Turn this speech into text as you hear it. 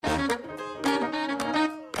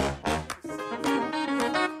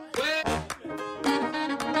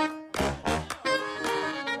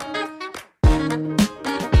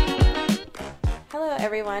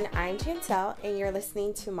I'm Chancel, and you're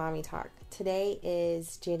listening to Mommy Talk. Today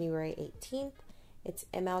is January 18th. It's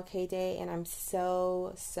MLK Day, and I'm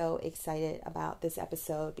so excited about this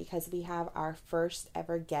episode because we have our first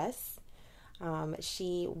ever guest.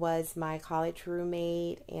 She was my college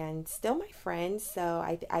roommate and still my friend, so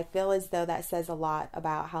I feel as though that says a lot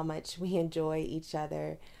about how much we enjoy each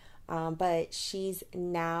other. But she's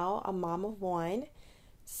now a mom of one,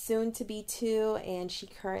 soon to be two, and she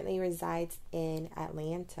currently resides in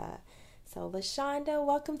Atlanta. So LaShanda,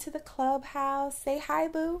 welcome to the clubhouse. Say hi,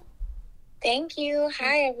 boo. Thank you.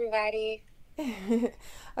 Hi, everybody.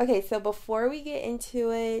 Okay, so before we get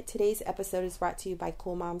into it, today's episode is brought to you by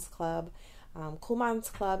Cool Moms Club. Cool Moms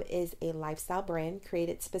Club is a lifestyle brand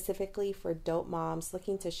created specifically for dope moms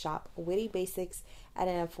looking to shop witty basics at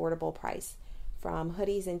an affordable price. From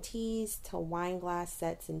hoodies and tees to wine glass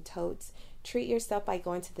sets and totes, treat yourself by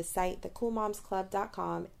going to the site,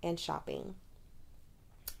 thecoolmomsclub.com, and shopping.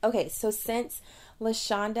 Okay, so since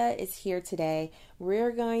LaShanda is here today, we're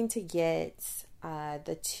going to get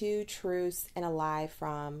the two truths and a lie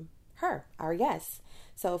from her, our guest.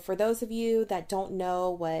 So for those of you that don't know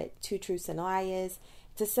what two truths and a lie is,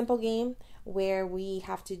 it's a simple game where we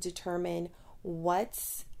have to determine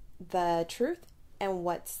what's the truth and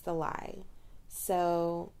what's the lie.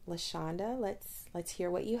 So LaShanda, let's hear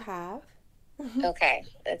what you have. Okay,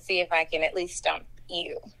 let's see if I can at least stump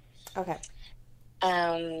you. Okay.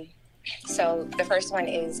 So the first one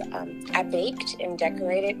is I baked and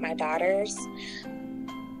decorated my daughter's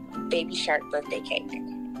baby shark birthday cake.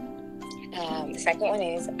 The second one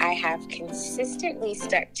is I have consistently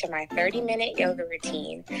stuck to my 30-minute yoga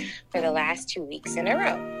routine for the last 2 weeks in a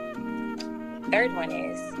row. Third one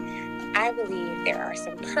is I believe there are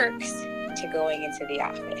some perks to going into the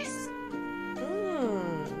office.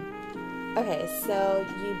 Okay, so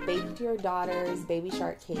you baked your daughter's baby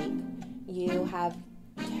shark cake. You have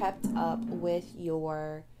kept up with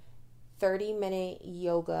your 30-minute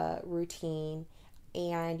yoga routine,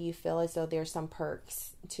 and you feel as though there's some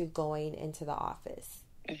perks to going into the office.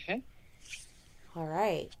 Mm-hmm. All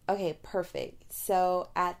right. Okay, perfect.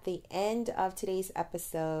 So at the end of today's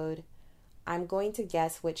episode, I'm going to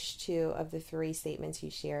guess which two of the three statements you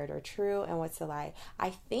shared are true and what's a lie.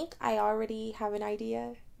 I think I already have an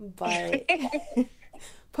idea, but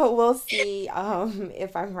but we'll see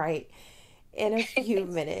if I'm right in a few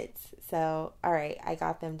minutes. So, all right, I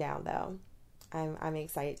got them down though. I'm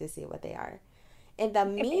excited to see what they are. In the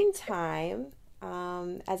meantime,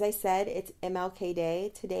 as I said, it's MLK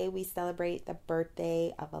Day. Today we celebrate the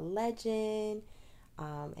birthday of a legend,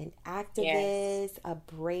 an activist, a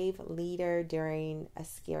brave leader during a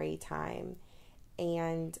scary time.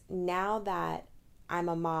 And now that I'm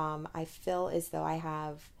a mom, I feel as though I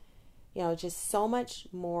have, just so much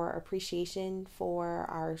more appreciation for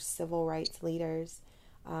our civil rights leaders,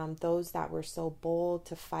 those that were so bold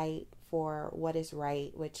to fight for what is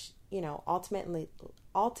right, which,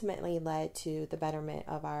 ultimately led to the betterment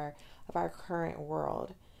of our current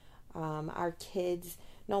world. Our kids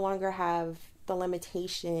no longer have the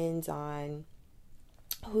limitations on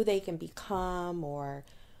who they can become or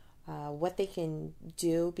what they can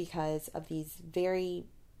do because of these very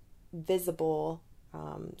visible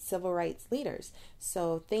civil rights leaders.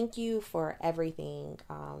 So thank you for everything.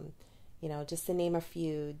 Just to name a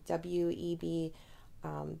few: W.E.B.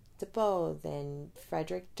 Du Bois and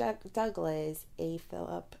Frederick Douglass, A.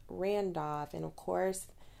 Philip Randolph, and of course,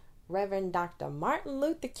 Reverend Dr. Martin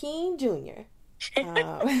Luther King Jr.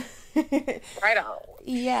 Right on.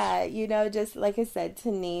 Yeah, just like I said,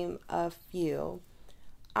 to name a few.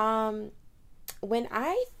 When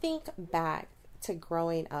I think back to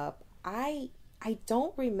growing up, I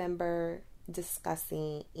don't remember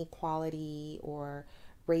discussing equality or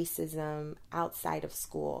racism outside of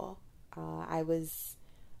school. I was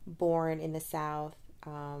born in the South,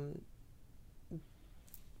 Baton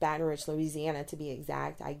Rouge, Louisiana, to be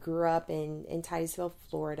exact. I grew up in Titusville,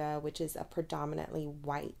 Florida, which is a predominantly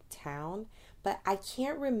white town, but I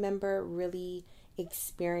can't remember really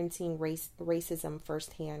experiencing racism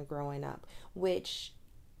firsthand growing up, which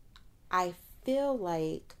I feel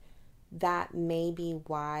like that may be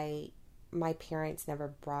why my parents never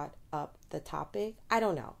brought up the topic. I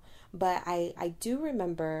don't know, but I do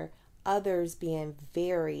remember others being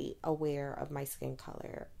very aware of my skin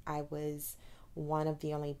color. I was one of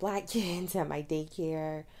the only black kids at my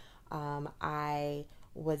daycare. I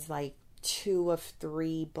was like 2 of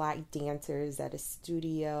 3 black dancers at a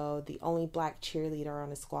studio, the only black cheerleader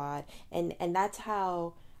on a squad, and that's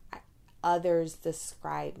how others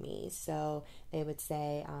describe me. So they would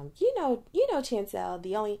say, Chancel,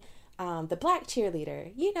 the only the black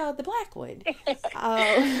cheerleader, the black one.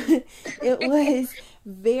 It was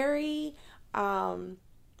very,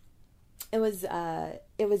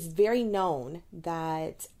 it was very known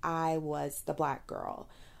that I was the black girl.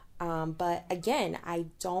 But again, I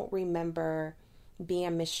don't remember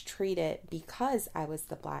being mistreated because I was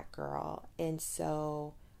the black girl. And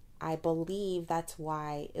so I believe that's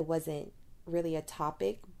why it wasn't really a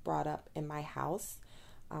topic brought up in my house.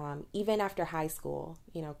 Even after high school,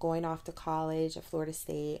 going off to college at Florida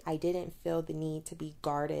State, I didn't feel the need to be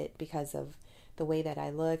guarded because of the way that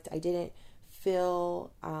I looked. I didn't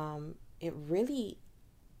feel I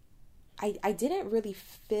didn't really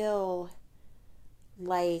feel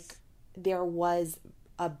like there was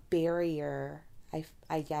a barrier,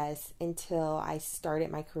 I guess, until I started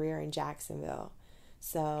my career in Jacksonville.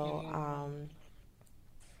 So,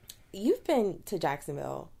 you've been to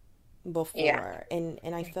Jacksonville before, yeah.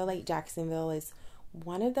 and I feel like Jacksonville is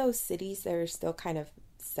one of those cities that are still kind of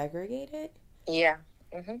segregated. Yeah.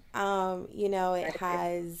 Mm-hmm. It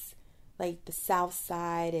has, like, the south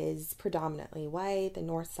side is predominantly white, the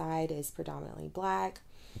north side is predominantly black.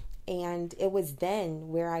 And it was then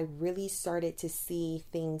where I really started to see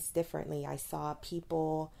things differently. I saw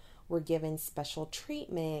people were given special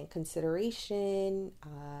treatment, consideration,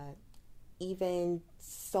 even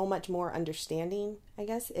so much more understanding, I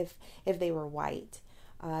guess, if they were white.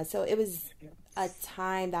 So it was a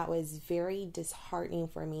time that was very disheartening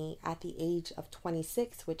for me at the age of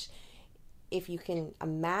 26, which, if you can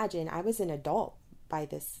imagine, I was an adult by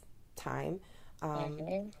this time.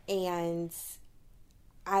 And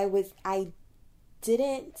I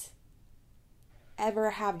didn't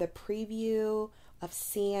ever have the preview of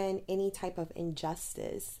seeing any type of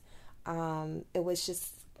injustice. It was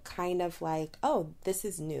just kind of like, oh, this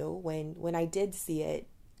is new when I did see it,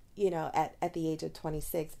 at the age of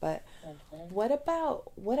 26. But what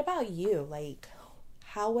about you? Like,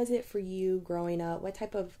 how was it for you growing up? What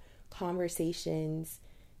type of conversations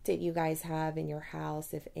did you guys have in your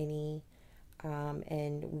house, if any?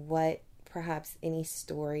 And what perhaps any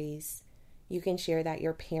stories you can share that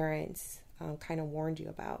your parents kind of warned you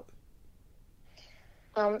about?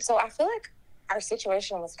 So I feel like our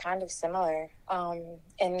situation was kind of similar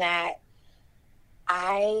in that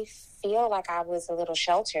I feel like I was a little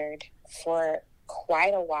sheltered for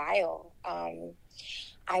quite a while. I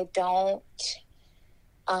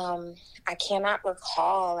cannot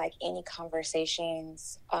recall like any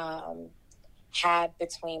conversations had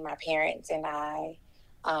between my parents and I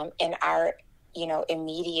in our,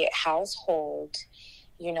 immediate household,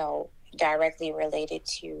 directly related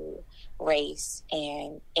to race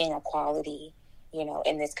and inequality,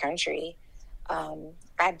 in this country. I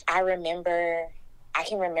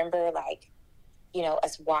can remember like,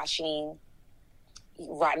 us watching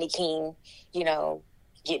Rodney King,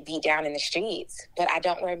 get beat down in the streets, but I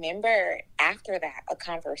don't remember after that a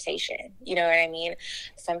conversation, you know what I mean?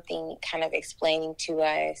 Something kind of explaining to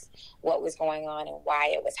us what was going on and why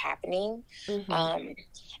it was happening. Mm-hmm.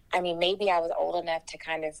 Maybe I was old enough to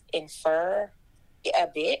kind of infer a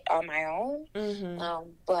bit on my own,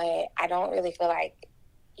 but I don't really feel like,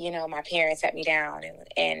 my parents set me down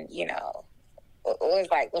and it was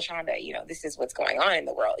like, LaShanda, this is what's going on in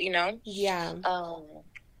the world, Yeah.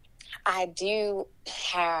 I do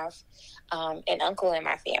have an uncle in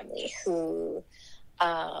my family who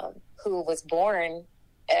was born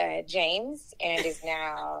James and is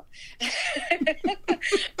now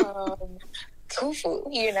Kufu,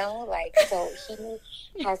 so he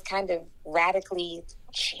has kind of radically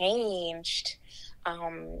changed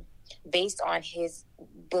based on his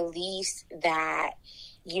beliefs that,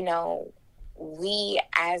 we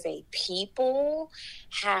as a people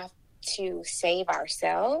have to save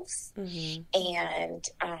ourselves, and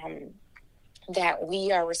that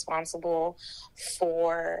we are responsible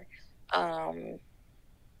for our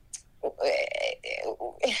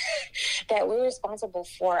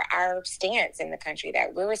stance in the country,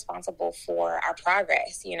 that we're responsible for our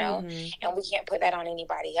progress, and we can't put that on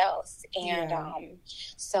anybody else. And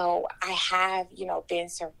so I have, been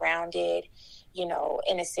surrounded,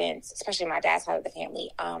 in a sense, especially my dad's side of the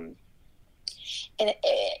family, in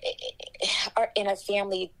a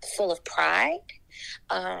family full of pride,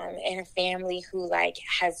 and a family who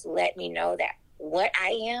has let me know that what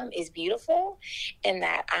I am is beautiful and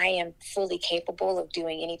that I am fully capable of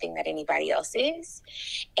doing anything that anybody else is.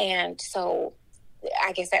 And so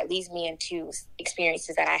I guess that leads me into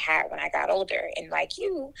experiences that I had when I got older. And like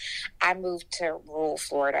you, I moved to rural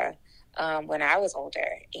Florida when I was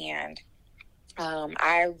older, and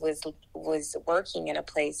I was working in a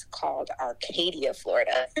place called Arcadia,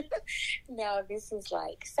 Florida. Now, this is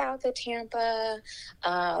like south of Tampa,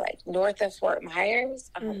 like north of Fort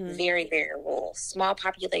Myers. Very, very rural, small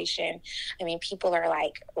population. I mean, people are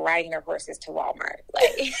like riding their horses to Walmart.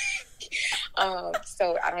 Like,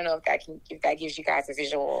 so I don't know if that gives you guys a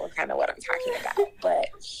visual of kind of what I'm talking about. But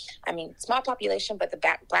I mean, small population, but the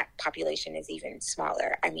black population is even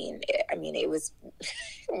smaller. I mean, it was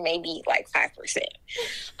maybe like 5%.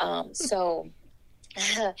 So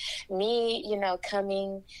me,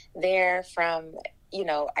 coming there from,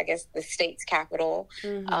 I guess the state's capital,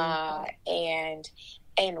 and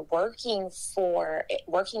working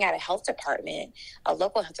at a health department, a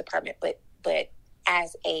local health department, but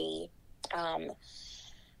as a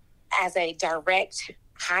direct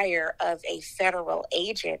hire of a federal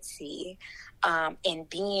agency, and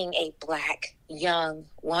being a Black young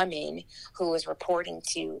woman who was reporting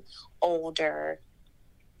to older,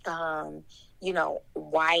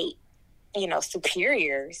 white,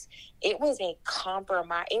 superiors, it was a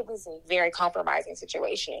very compromising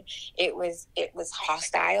situation. It was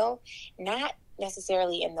hostile, not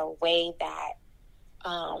necessarily in the way that,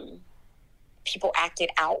 people acted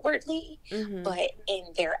outwardly, but in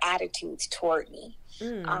their attitudes toward me.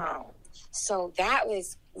 So that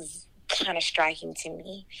was kind of striking to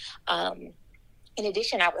me. In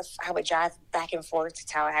addition, I would drive back and forth to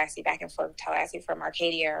Tallahassee from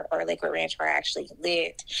Arcadia or Lakewood Ranch, where I actually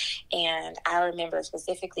lived. And I remember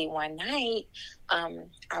specifically one night,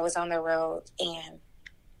 I was on the road and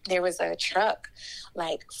there was a truck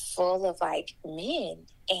like full of like men.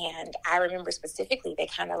 And I remember specifically, they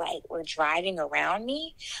kind of like were driving around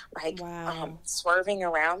me, like, swerving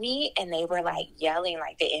around me. And they were like yelling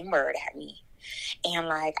like the N-word at me. And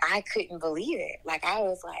like, I couldn't believe it. Like, I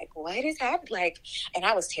was like, what is happening? Like, and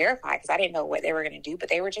I was terrified because I didn't know what they were going to do, but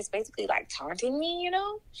they were just basically like taunting me,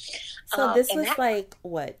 So this was like,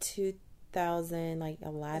 what,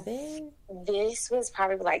 2011? This was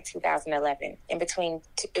probably like 2011, in between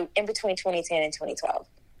 2010 and 2012.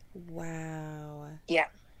 Wow. Yeah.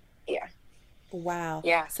 Wow.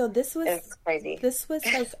 Yeah. So this was crazy. This was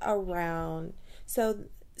like around. So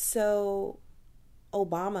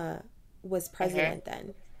Obama was president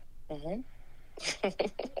then.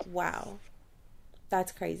 Wow,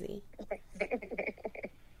 that's crazy.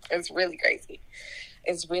 It's really crazy.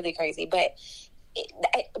 But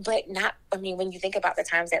not. I mean, when you think about the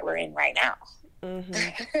times that we're in right now, Yeah,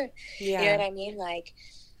 you know what I mean. Like,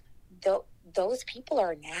 those people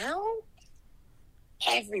are now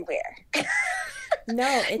everywhere. No,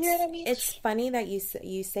 it's, you know what I mean? It's funny that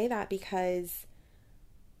you say that, because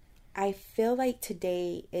I feel like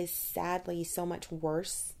today is sadly so much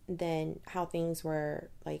worse than how things were,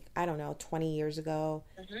 like, I don't know, 20 years ago,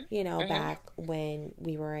 back when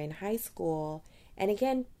we were in high school. And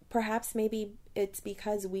again, perhaps maybe it's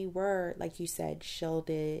because we were, like you said,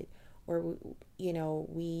 shielded, or,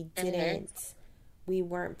 we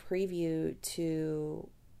weren't previewed to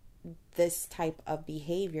this type of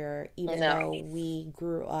behavior, even though we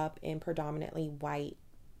grew up in predominantly white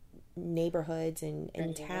neighborhoods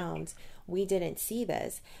and towns. We didn't see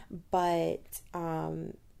this, but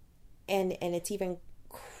and it's even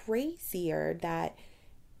crazier that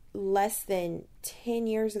less than 10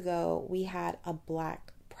 years ago we had a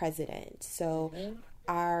Black president. So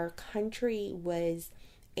our country was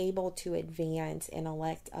able to advance and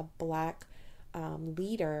elect a Black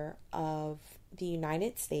leader of the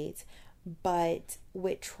United States. But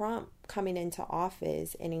with Trump coming into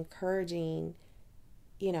office and encouraging,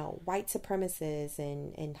 white supremacists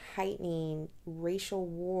and heightening racial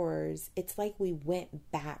wars, it's like we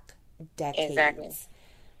went back decades. Exactly.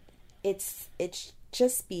 It's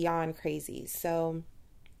just beyond crazy. So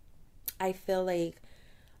I feel like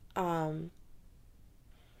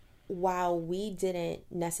while we didn't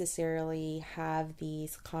necessarily have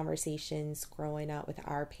these conversations growing up with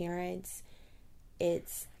our parents,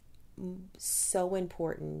 it's so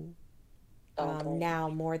important now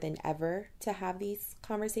more than ever to have these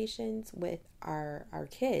conversations with our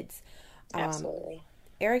kids. Absolutely.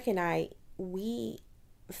 Eric and I, we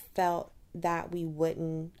felt that we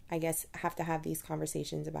wouldn't, I guess, have to have these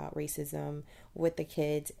conversations about racism with the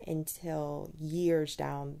kids until years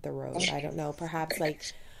down the road. I don't know, perhaps like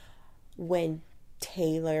when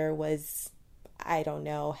Taylor was, I don't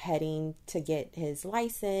know, heading to get his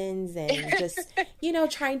license and just,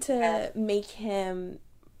 trying to make him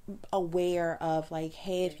aware of like,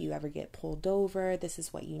 hey, if you ever get pulled over, this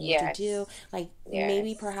is what you need to do. Like,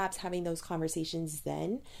 maybe perhaps having those conversations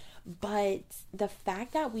then. But the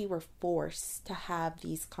fact that we were forced to have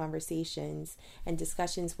these conversations and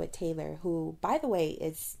discussions with Taylor, who, by the way,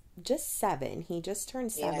 is just 7. He just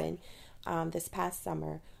turned 7 this past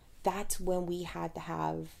summer. That's when we had to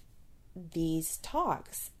have these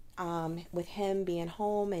talks with him being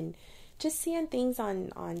home and just seeing things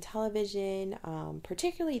on television,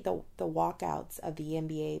 particularly the walkouts of the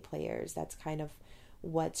NBA players. That's kind of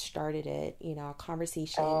what started it. You know, a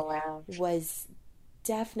conversation was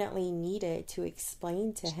definitely needed to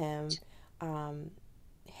explain to him,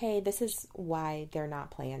 hey, this is why they're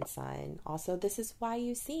not playing, son. Also, this is why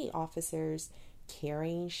you see officers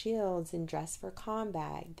carrying shields and dressed for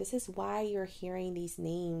combat. This is why you're hearing these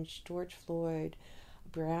names: George Floyd,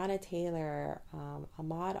 Breonna Taylor,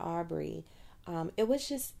 Ahmaud Arbery. It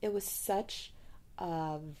was such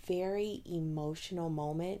a very emotional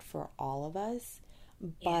moment for all of us.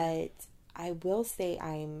 But I will say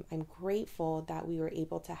I'm grateful that we were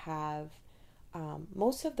able to have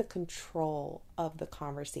most of the control of the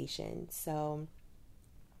conversation. So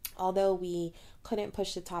although we couldn't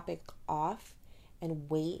push the topic off and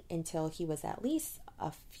wait until he was at least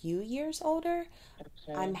a few years older,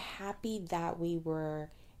 I'm happy that we were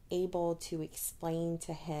able to explain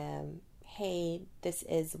to him, hey, this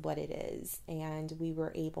is what it is. And we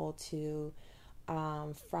were able to,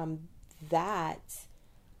 from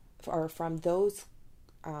those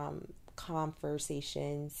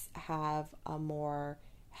conversations, have a more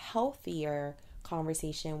healthier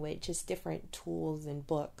conversation with just different tools and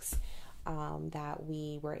books that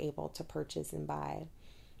we were able to purchase and buy.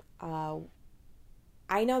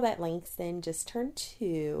 I know that Langston just turned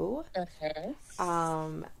 2,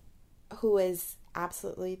 who is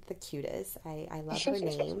absolutely the cutest. I love her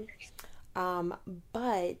name.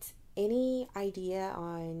 But any idea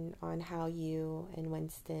on how you and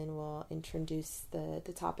Winston will introduce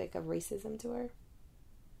the topic of racism to her?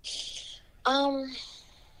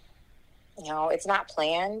 No, it's not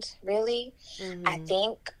planned, really. I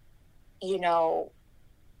think,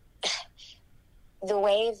 the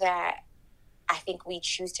way that I think we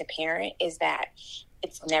choose to parent is that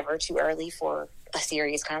it's never too early for a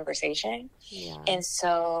serious conversation. Yeah. And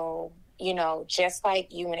so, just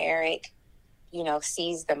like you and Eric,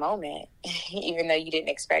 seize the moment, even though you didn't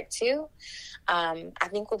expect to, I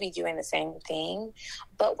think we'll be doing the same thing.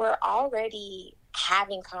 But we're already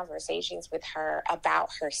having conversations with her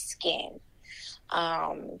about her skin,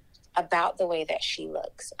 about the way that she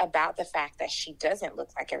looks, about the fact that she doesn't look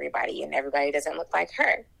like everybody and everybody doesn't look like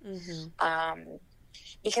her.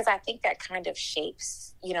 Because I think that kind of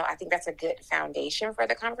shapes, I think that's a good foundation for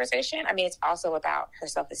the conversation. I mean, it's also about her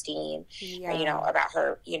self-esteem, about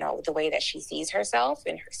her, the way that she sees herself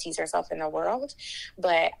and sees herself in the world.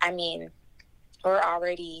 But I mean, we're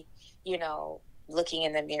already, looking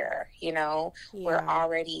in the mirror, we're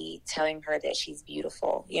already telling her that she's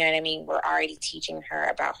beautiful. You know what I mean? We're already teaching her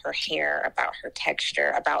about her hair, about her texture,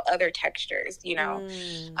 about other textures,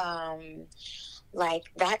 like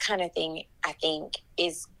that kind of thing, I think,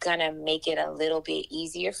 is going to make it a little bit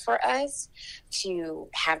easier for us to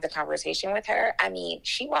have the conversation with her. I mean,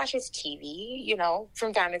 she watches TV,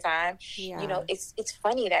 from time to time. Yeah. It's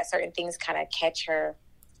funny that certain things kind of catch her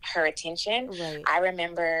attention. Right. I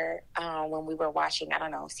remember when we were watching, I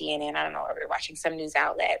don't know, CNN, we were watching some news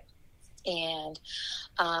outlet, and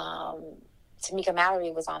Tamika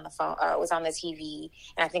Mallory was on the phone, was on the TV,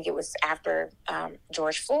 and I think it was after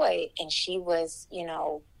George Floyd, and she was,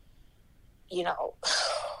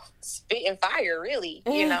 spitting fire, really,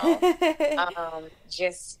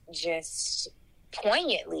 just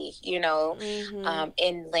poignantly,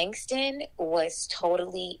 and Langston was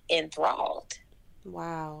totally enthralled.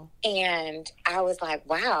 Wow. And I was like,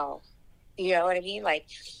 wow, you know what I mean? Like,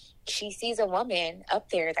 she sees a woman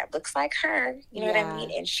up there that looks like her, you know what I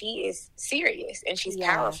mean? And she is serious and she's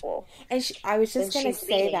powerful. And I was just going to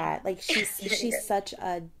say that, like, she's such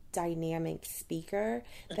a dynamic speaker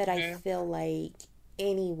that I feel like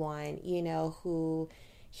anyone, who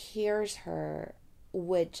hears her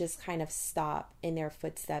would just kind of stop in their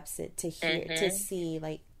footsteps to hear, to see,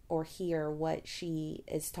 like, or hear what she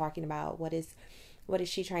is talking about. What is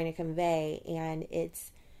she trying to convey? And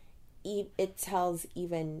it tells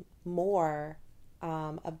even more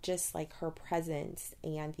of just like her presence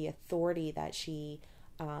and the authority that she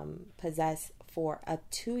possessed for a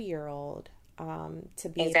 2-year-old to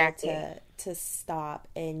be able to stop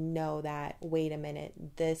and know that, wait a minute,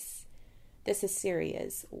 this is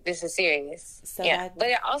serious. This is serious. So but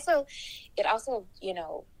it also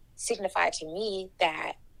signified to me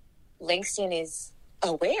that Langston is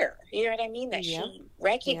aware, you know what I mean? That Yep. she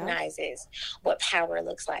recognizes what power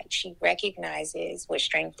looks like. She recognizes what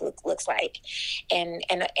strength looks like. And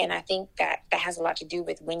I think that has a lot to do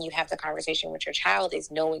with when you have the conversation with your child, is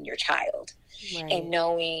knowing your child, Right. and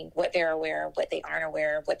knowing what they're aware of, what they aren't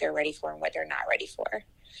aware of, what they're ready for, and what they're not ready for.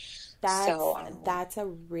 That's a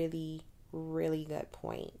really, really good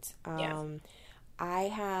point. I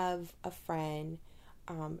have a friend,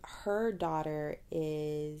 her daughter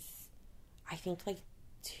is, I think, like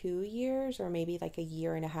 2 years or maybe like a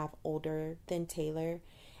year and a half older than Taylor.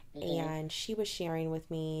 And she was sharing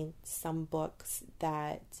with me some books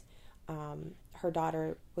that her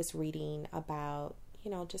daughter was reading about,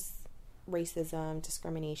 just racism,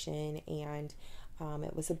 discrimination. And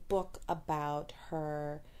it was a book about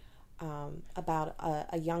her, about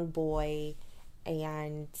a young boy,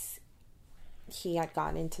 and he had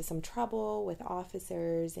gotten into some trouble with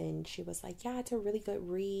officers, and she was like, yeah, it's a really good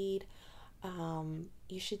read.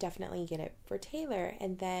 You should definitely get it for Taylor.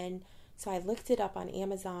 And then, so I looked it up on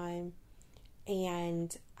Amazon,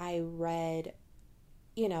 and I read,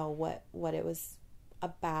 what it was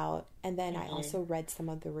about. And then I also read some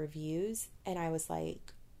of the reviews, and I was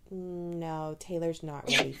like, no, Taylor's not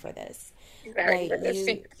ready for this. Like,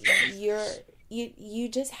 you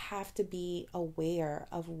just have to be aware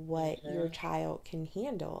of what your child can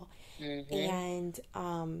handle. And,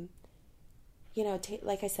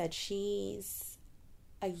 like I said, she's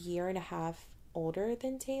a year and a half older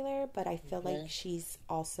than Taylor, but I feel like she's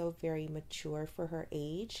also very mature for her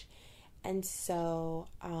age. And so,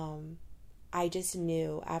 I just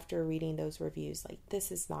knew after reading those reviews, like,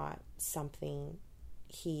 this is not something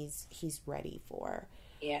he's ready for.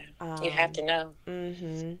 Yeah, you have to know.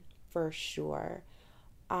 For sure.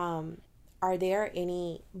 Are there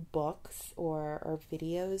any books or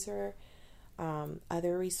videos or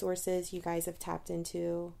other resources you guys have tapped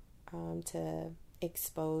into to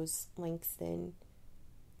expose Langston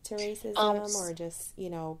to racism, or just,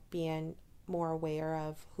 being more aware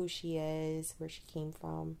of who she is, where she came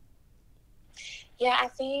from? Yeah, I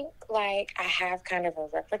think, like, I have kind of a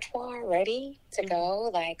repertoire ready to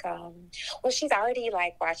go. Like, she's already,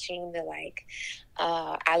 like, watching the, like,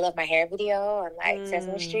 I Love My Hair video on, like,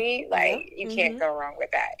 Sesame Street. Like, you can't go wrong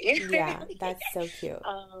with that. Yeah, that's so cute.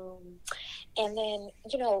 And then,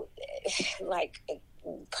 like,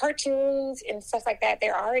 cartoons and stuff like that,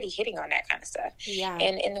 they're already hitting on that kind of stuff. Yeah.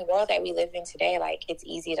 And in the world that we live in today, like, it's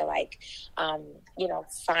easy to, like,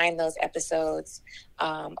 find those episodes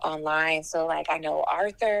online. So, like, I know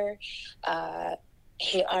Arthur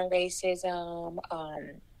hit on racism.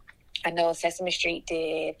 I know Sesame Street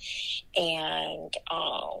did. And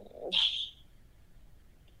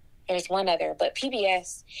there's one other, but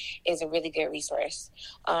PBS is a really good resource.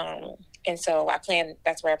 And so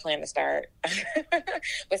that's where I plan to start,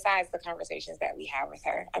 besides the conversations that we have with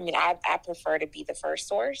her. I mean, I prefer to be the first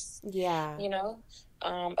source,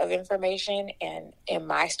 of information, and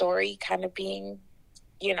my story kind of being,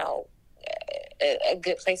 a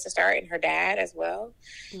good place to start, and her dad as well.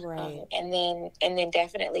 Right. And then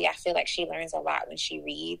definitely I feel like she learns a lot when she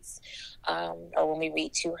reads, or when we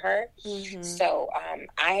read to her. So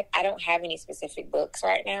I don't have any specific books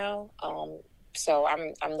right now. So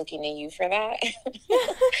I'm looking to you for that.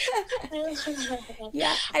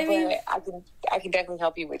 Yeah, I mean, I can definitely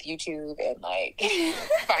help you with YouTube and, like,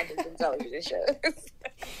 finding some television shows.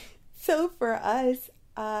 So for us,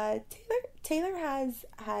 Taylor has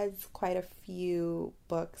quite a few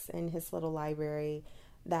books in his little library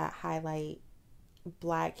that highlight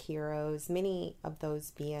Black heroes. Many of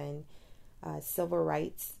those being civil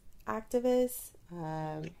rights activists.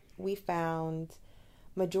 We found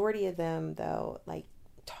majority of them, though, like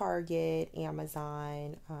Target,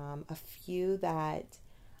 Amazon, a few that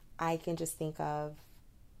I can just think of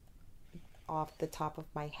off the top of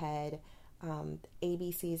my head.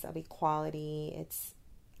 ABCs of Equality. It's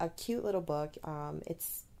a cute little book.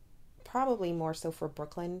 It's probably more so for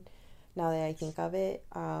Brooklyn now that I think of it.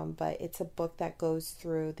 But it's a book that goes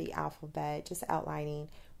through the alphabet, just outlining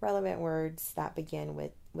relevant words that begin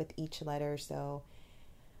with each letter. So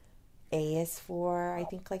A is for, I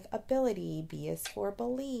think, like ability. B is for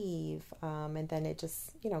believe. And then it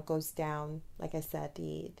just, goes down, like I said,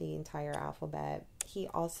 the entire alphabet. He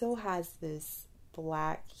also has this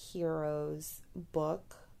Black Heroes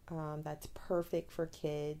book that's perfect for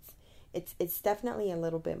kids. It's definitely a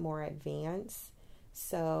little bit more advanced.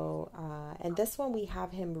 So, and this one we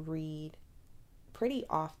have him read pretty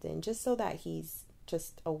often, just so that he's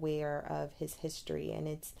just aware of his history. And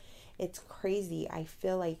it's crazy. I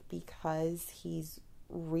feel like because he's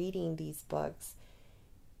reading these books,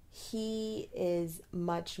 he is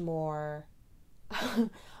much more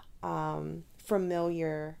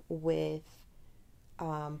familiar with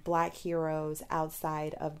Black heroes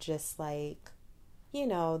outside of just like, you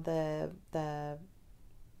know, the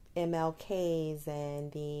MLKs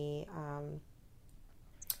and the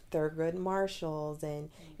Thurgood Marshalls, and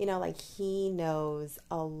you know, like he knows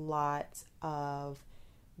a lot of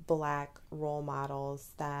Black role models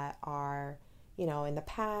that are, you know, in the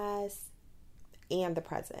past and the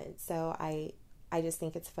present. So I just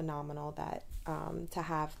think it's phenomenal that to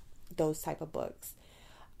have those type of books.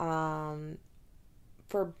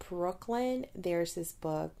 For Brooklyn, there's this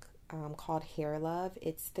book called Hair Love.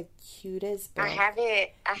 It's the cutest book. I have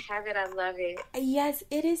it. I love it. Yes,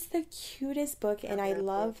 it is the cutest book, and I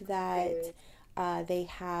love that they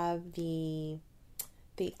have the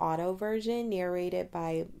auto version narrated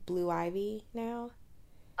by Blue Ivy now.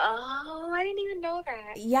 Oh, I didn't even know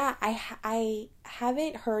that. Yeah, I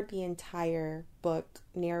haven't heard the entire book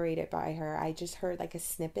narrated by her. I just heard like a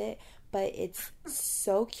snippet, but it's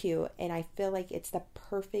so cute, and I feel like it's the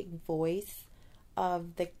perfect voice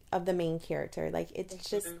of the main character. Like it's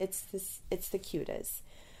just it's the cutest.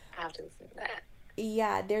 I'll have to listen to that.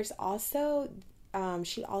 Yeah, there's also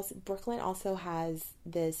Brooklyn also has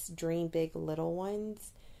this Dream Big Little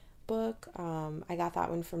Ones book. I got that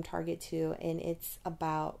one from Target too, and it's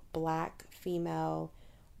about Black female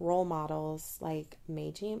role models like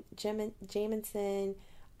Mae Jamison,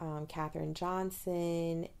 Katherine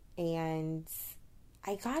Johnson, and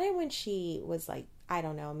I got it when she was like, I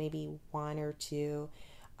don't know, maybe 1 or 2.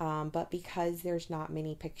 But because there's not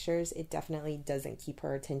many pictures, it definitely doesn't keep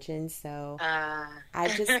her attention. So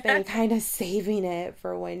I've just been kind of saving it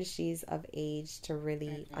for when she's of age to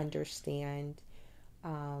really understand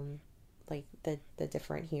like the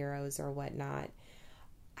different heroes or whatnot.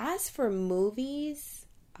 As for movies,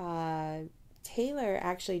 Taylor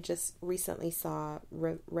actually just recently saw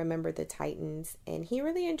Remember the Titans, and he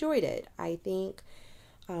really enjoyed it. I think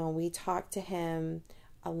we talked to him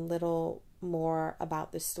a little more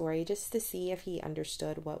about the story just to see if he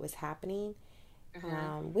understood what was happening,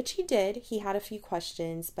 which he did. He had a few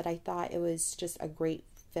questions, but I thought it was just a great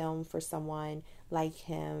film for someone like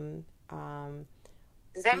him.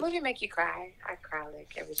 Does that movie make you cry? I cry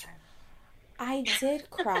like every time. I did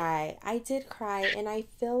cry. And I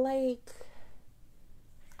feel like,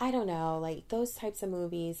 I don't know, like those types of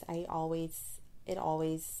movies, it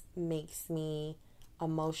always makes me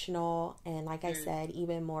emotional. And like I said,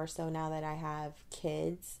 even more so now that I have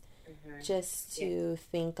kids, just to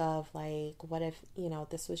think of like, what if, you know,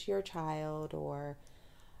 this was your child, or,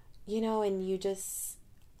 you know, and you just,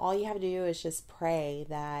 all you have to do is just pray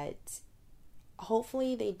that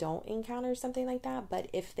hopefully they don't encounter something like that. But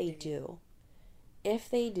if they do,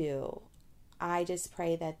 I just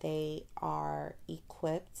pray that they are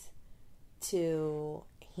equipped to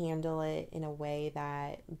handle it in a way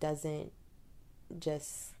that doesn't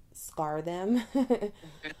just scar them.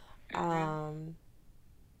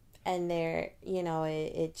 And they're, you know,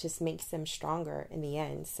 it just makes them stronger in the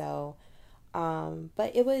end. So,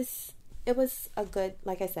 but it was a good,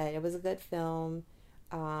 like I said, it was a good film.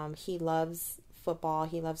 He loves football,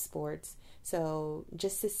 he loves sports. So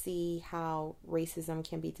just to see how racism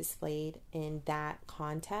can be displayed in that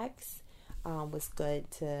context was good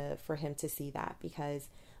for him to see that, because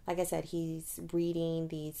like I said, he's reading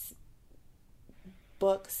these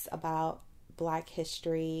books about Black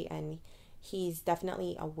history, and he's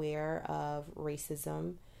definitely aware of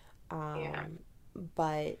racism.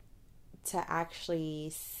 But to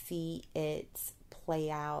actually see it play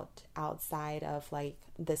out outside of like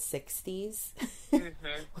the 60s,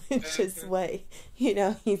 which is what, you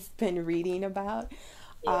know, he's been reading about.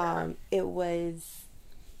 It was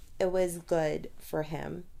good for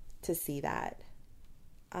him to see that.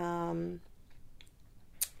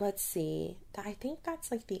 Let's see. I think that's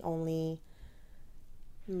like the only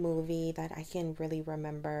movie that I can really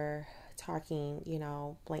remember talking, you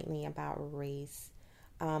know, blatantly about race.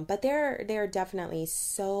 But there are definitely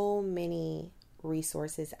so many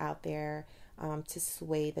resources out there to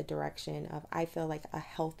sway the direction of, I feel like, a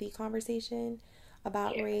healthy conversation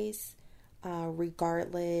about race,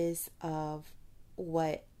 regardless of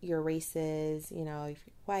what your race is, you know, if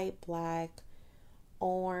you're white, Black,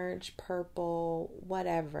 orange, purple,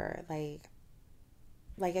 whatever.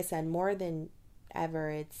 Like I said, more than ever,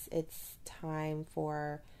 it's time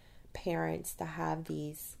for parents to have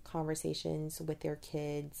these conversations with their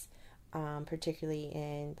kids, particularly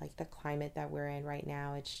in like the climate that we're in right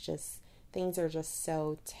now. It's just, things are just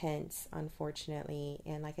so tense, unfortunately.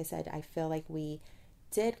 And like I said, I feel like we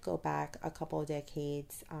did go back a couple of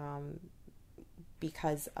decades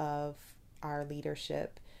because of our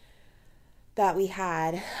leadership that we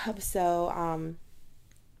had. So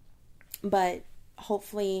But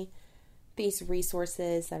hopefully these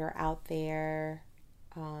resources that are out there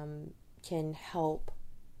can help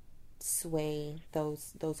sway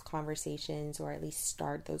those conversations, or at least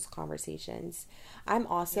start those conversations. I'm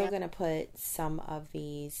also going to put some of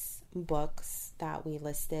these books that we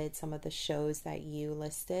listed, some of the shows that you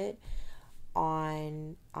listed,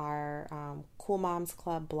 on our Cool Moms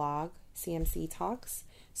Club blog, CMC Talks.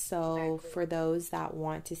 So for those that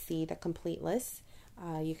want to see the complete list,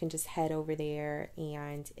 you can just head over there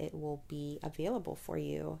and it will be available for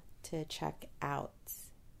you to check out.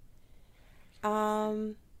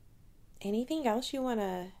 Anything else you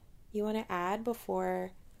wanna add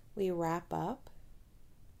before we wrap up?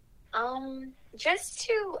 Just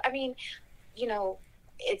to, I mean,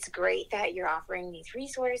 it's great that you're offering these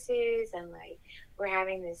resources and like we're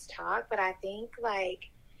having this talk, but I think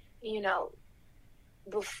like,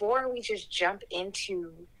 before we just jump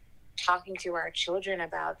into talking to our children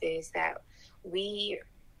about this, that we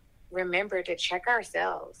remember to check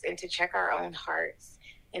ourselves and to check our own hearts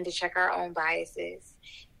and to check our own biases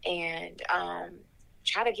and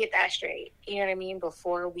try to get that straight, you know what I mean,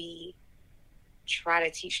 before we try to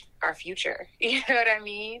teach our future, you know what I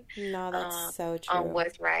mean? No, that's so true. On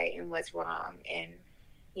what's right and what's wrong, and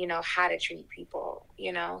how to treat people,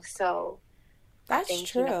 so that's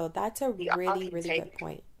true. That's a really good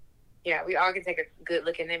point. Yeah, we all can take a good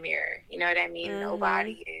look in the mirror, you know what I mean?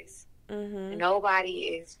 Mm-hmm.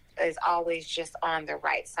 Nobody is always just on the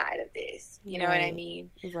right side of this, you know what I mean?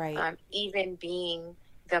 Right. Even being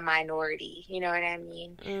the minority, you know what I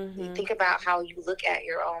mean? Mm-hmm. Think about how you look at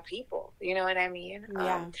your own people, you know what I mean?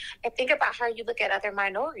 Yeah. And think about how you look at other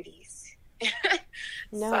minorities.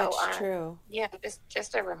 No, it's true. Yeah,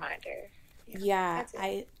 just a reminder. Yeah,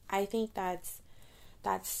 I think that's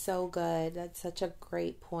so good. That's such a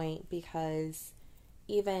great point, because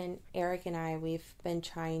even Eric and I, we've been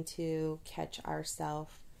trying to catch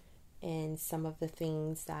ourselves in some of the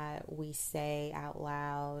things that we say out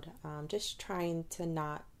loud, just trying to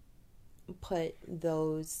not put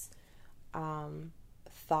those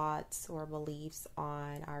thoughts or beliefs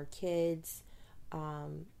on our kids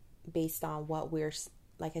based on what we're,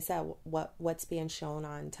 like I said, what's being shown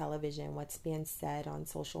on television, what's being said on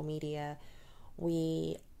social media.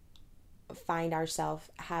 We find ourselves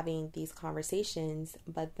having these conversations,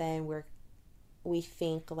 but then we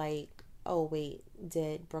think like, oh wait,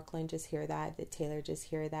 did Brooklyn just hear that? Did Taylor just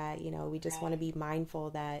hear that? We just want to be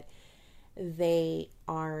mindful that they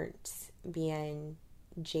aren't being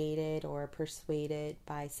jaded or persuaded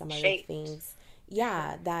by some of the things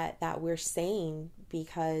that we're saying,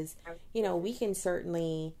 because we can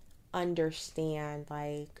certainly understand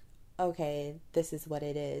like, okay, this is what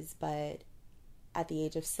it is, but at the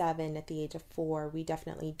age of 7, at the age of 4, we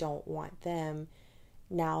definitely don't want them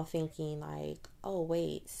now thinking like, oh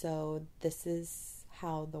wait, so this is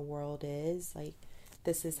how the world is, like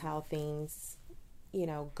this is how things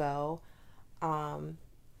go.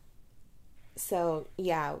 So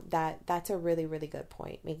yeah, that's a really, really good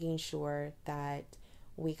point, making sure that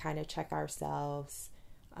we kind of check ourselves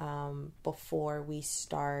before we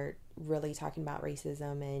start really talking about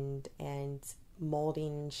racism and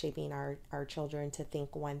molding and shaping our children to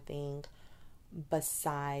think one thing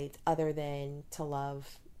besides, other than to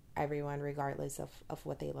love everyone regardless of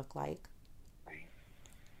what they look like. Right.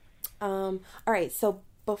 All right, so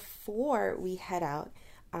before we head out,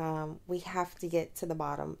 we have to get to the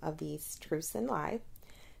bottom of these truths and lies.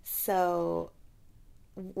 So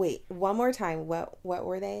wait, one more time, what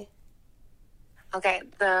were they? Okay,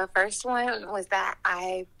 the first one was that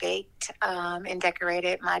I baked and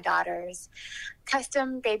decorated my daughter's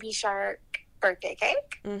custom baby shark birthday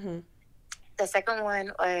cake. Mm-hmm. The second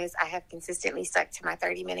one was I have consistently stuck to my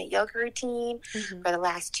 30-minute yoga routine for the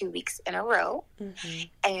last 2 weeks in a row.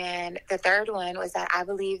 Mm-hmm. And the third one was that I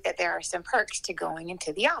believe that there are some perks to going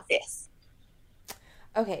into the office.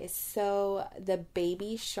 Okay, so the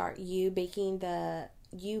baby shark, you baking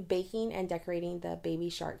and decorating the baby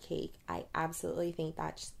shark cake, I absolutely think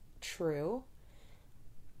that's true.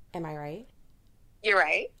 Am I right? You're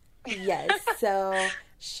right. Yes. So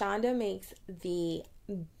Shonda makes the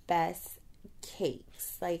best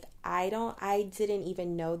cakes. Like I didn't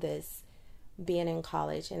even know this being in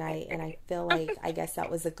college, and I feel like I guess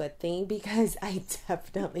that was a good thing, because I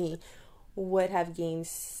definitely would have gained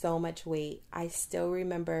so much weight. I still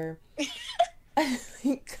remember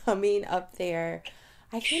coming up there.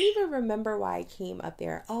 I can't even remember why I came up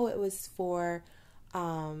there. Oh, it was for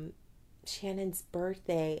Shannon's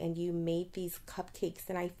birthday, and you made these cupcakes,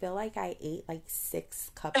 and I feel like I ate like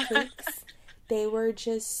 6 cupcakes. They were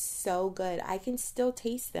just so good. I can still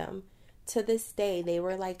taste them to this day. They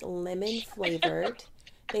were like lemon flavored.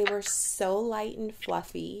 They were so light and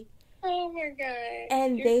fluffy. Oh my God.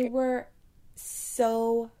 And they were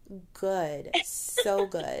so good. So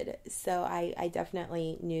good. So I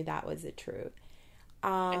definitely knew that was the truth.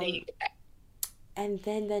 And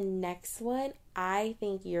then the next one, I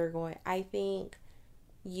think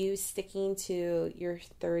you sticking to your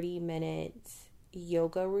 30-minute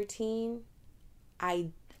yoga routine,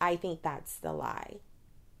 I think that's the lie.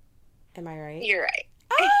 Am I right? You're right.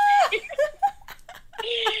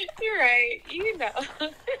 You're right. You know.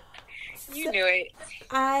 You knew it.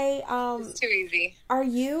 It's too easy. Are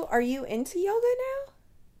you into yoga now?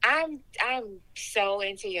 I'm so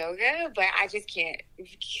into yoga, but I just can't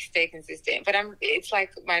stay consistent. But it's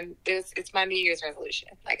like it's my New Year's resolution.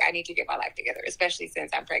 Like, I need to get my life together, especially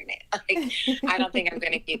since I'm pregnant. Like, I don't think I'm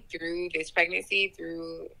going to get through this pregnancy,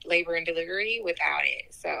 through labor and delivery, without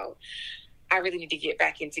it. So I really need to get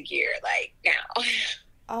back into gear, like, now.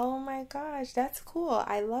 Oh my gosh, that's cool.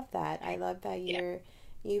 I love that. I love that you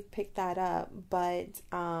picked that up. But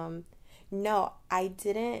no, I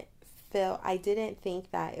didn't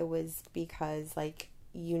think that it was because, like,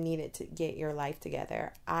 you needed to get your life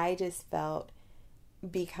together. I just felt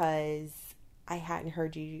because I hadn't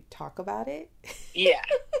heard you talk about it. Yeah.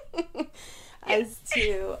 As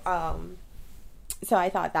to so I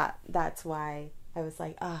thought that's why I was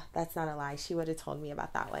like, that's not a lie. She would have told me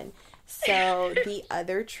about that one. So the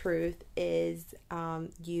other truth is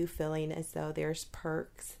you feeling as though there's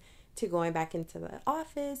perks to going back into the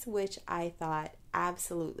office, which I thought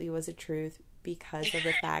absolutely was a truth because of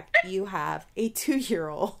the fact you have a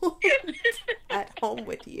 2-year-old at home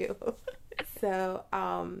with you. So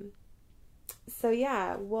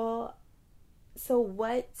yeah, well, so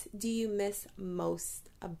what do you miss most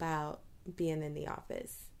about being in the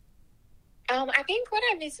office? I think what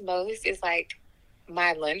I miss most is, like,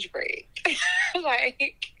 my lunch break.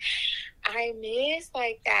 Like, I miss,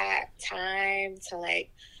 like, that time to,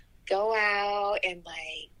 like, go out and,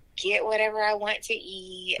 like, get whatever I want to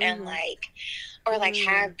eat and, like, or, like,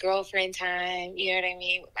 have girlfriend time, you know what I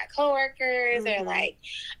mean, with my coworkers, or, like,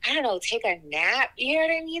 I don't know, take a nap, you know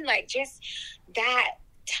what I mean? Like, just that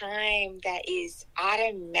time that is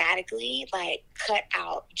automatically, like, cut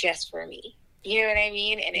out just for me. You know what I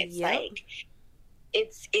mean? And it's like,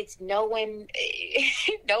 it's no one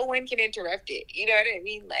can interrupt it. You know what I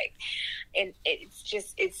mean? Like, and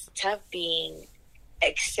it's tough being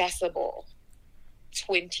accessible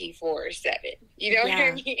 24/7. You know what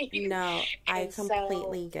I mean? No, I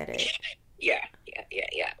completely get it. Yeah.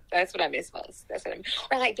 That's what I miss most. That's what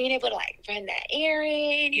or, like, being able to, like, run that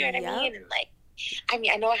errand. You know what I mean? And, like, I mean,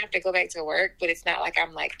 I know I have to go back to work, but it's not like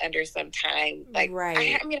I'm, like, under some time. Like,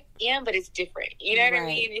 right. I am, but it's different. You know what I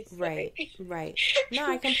mean? It's right. No,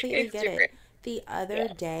 I completely get it. The other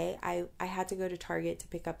day, I had to go to Target to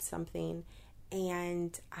pick up something,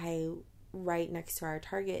 and right next to our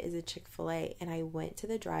Target is a Chick-fil-A, and I went to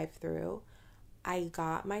the drive-thru. I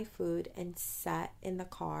got my food and sat in the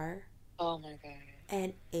car. Oh my God.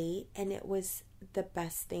 And ate, and it was the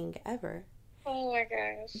best thing ever. Oh my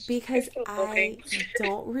gosh. Because I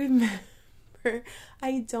don't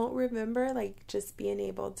remember like just being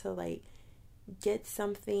able to, like, get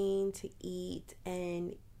something to eat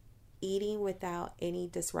and eating without any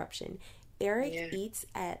disruption. Eric eats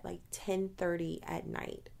at like 10:30 at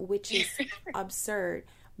night, which is absurd,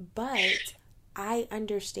 but I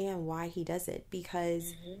understand why he does it,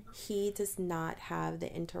 because he does not have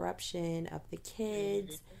the interruption of the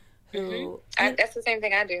kids who... That's the same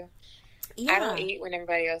thing I do. Yeah. I don't eat when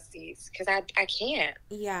everybody else eats because I can't.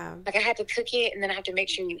 Yeah. Like, I had to cook it and then I have to make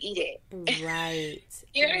sure you eat it. Right.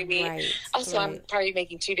 You know what I mean? Right. Also, I'm probably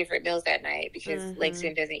making 2 different meals that night because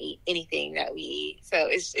Langston doesn't eat anything that we eat. So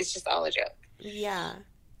it's just all a joke. Yeah.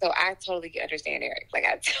 So I totally understand Eric. Like,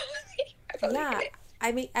 I totally get it.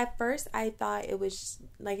 I mean, at first I thought it was,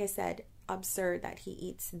 like I said, absurd that he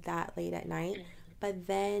eats that late at night. But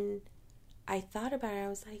then I thought about it. I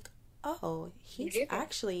was like, oh, he's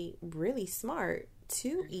actually really smart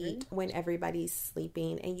to eat when everybody's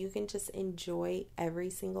sleeping, and you can just enjoy every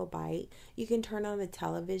single bite. You can turn on the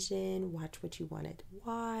television, watch what you wanted to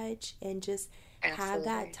watch, and just have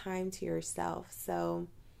that time to yourself. So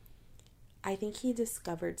I think he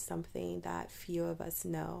discovered something that few of us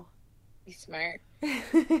know. He's smart.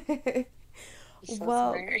 He's so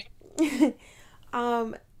smart.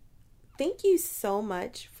 Thank you so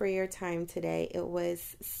much for your time today. It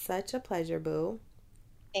was such a pleasure, Boo.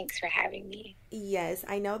 Thanks for having me. Yes,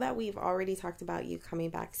 I know that we've already talked about you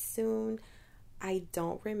coming back soon. I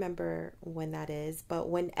don't remember when that is, but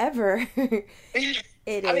whenever it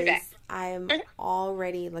is, I'm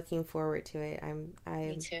already looking forward to it.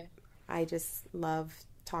 Me too. I just love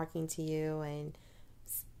talking to you and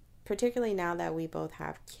particularly now that we both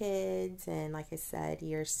have kids, and like I said,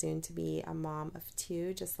 you're soon to be a mom of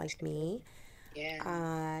 2, just like me.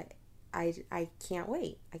 Yeah. I can't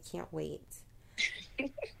wait. I can't wait.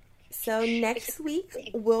 So next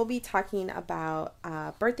week we'll be talking about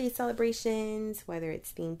birthday celebrations, whether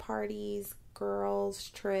it's theme parties, girls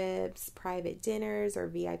trips, private dinners, or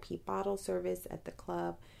VIP bottle service at the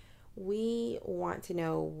club. We want to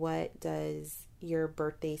know, what does your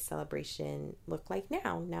birthday celebration look like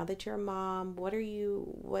now that you're a mom? What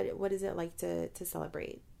is it like to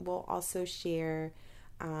celebrate? We'll also share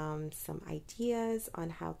some ideas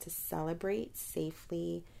on how to celebrate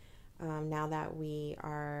safely now that we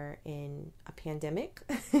are in a pandemic.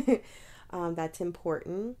 That's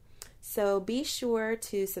important. So be sure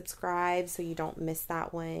to subscribe so you don't miss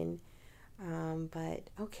that one. But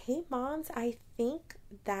okay, moms, I think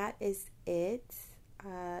that is it.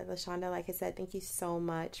 LaShanda, like I said, thank you so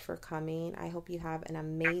much for coming. I hope you have an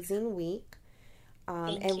amazing week.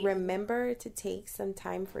 And remember to take some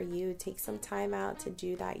time for you. Take some time out to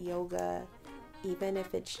do that yoga, even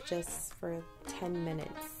if it's just for 10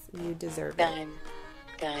 minutes. You deserve it.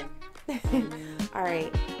 Done. All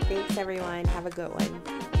right. Thanks, everyone. Have a good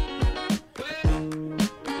one.